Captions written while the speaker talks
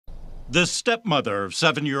The stepmother of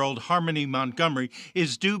 7-year-old Harmony Montgomery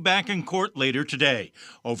is due back in court later today.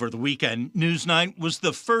 Over the weekend, News 9 was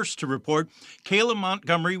the first to report Kayla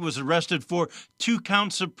Montgomery was arrested for 2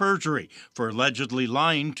 counts of perjury for allegedly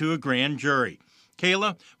lying to a grand jury.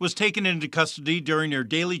 Kayla was taken into custody during her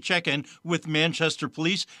daily check-in with Manchester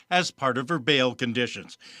Police as part of her bail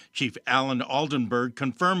conditions. Chief Alan Aldenberg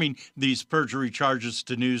confirming these perjury charges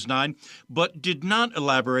to News 9, but did not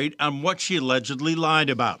elaborate on what she allegedly lied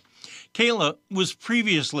about. Kayla was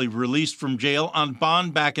previously released from jail on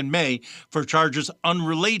bond back in May for charges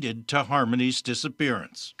unrelated to Harmony's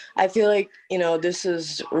disappearance. I feel like, this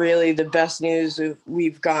is really the best news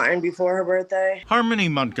we've gotten before her birthday. Harmony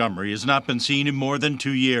Montgomery has not been seen in more than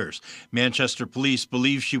 2 years. Manchester Police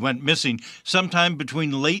believe she went missing sometime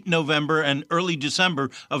between late November and early December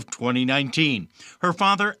of 2019. Her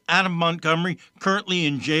father, Adam Montgomery, currently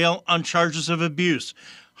in jail on charges of abuse.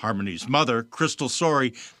 Harmony's mother, Crystal Sorey,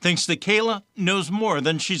 thinks that Kayla knows more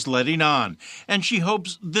than she's letting on, and she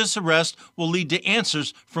hopes this arrest will lead to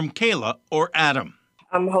answers from Kayla or Adam.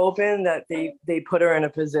 I'm hoping that they put her in a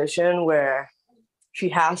position where she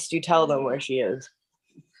has to tell them where she is,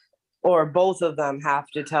 or both of them have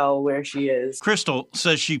to tell where she is. Crystal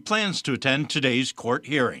says she plans to attend today's court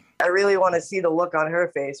hearing. I really want to see the look on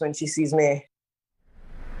her face when she sees me.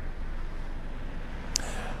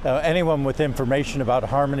 Anyone with information about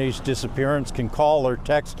Harmony's disappearance can call or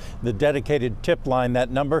text the dedicated tip line. That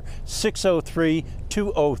number,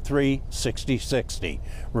 603-203-6060.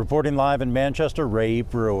 Reporting live in Manchester, Ray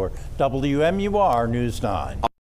Brewer, WMUR News 9.